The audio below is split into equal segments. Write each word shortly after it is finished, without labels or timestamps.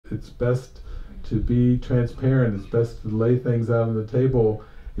it's best to be transparent, it's best to lay things out on the table.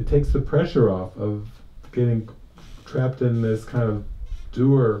 It takes the pressure off of getting trapped in this kind of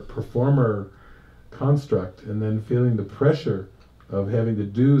doer, performer construct, and then feeling the pressure of having to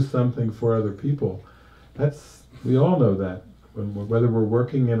do something for other people. We all know that. Whether we're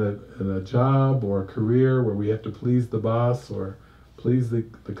working in a job or a career where we have to please the boss or please the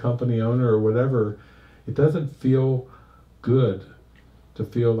company owner or whatever, it doesn't feel good to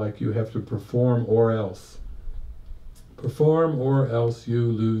feel like you have to perform or else. Perform or else you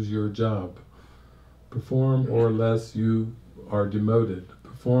lose your job. Perform or less you are demoted.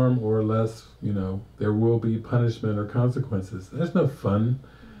 Perform or less, there will be punishment or consequences. There's no fun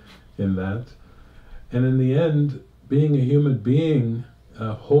in that. And in the end, being a human being,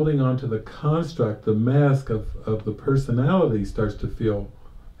 holding on to the construct, the mask of the personality starts to feel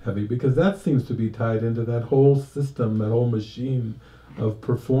heavy, because that seems to be tied into that whole system, that whole machine of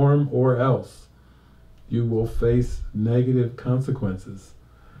perform or else. You will face negative consequences.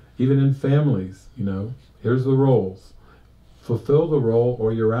 Even in families, here's the roles. Fulfill the role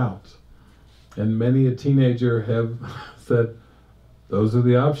or you're out. And many a teenager have said, those are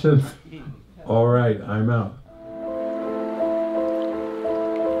the options. All right, I'm out.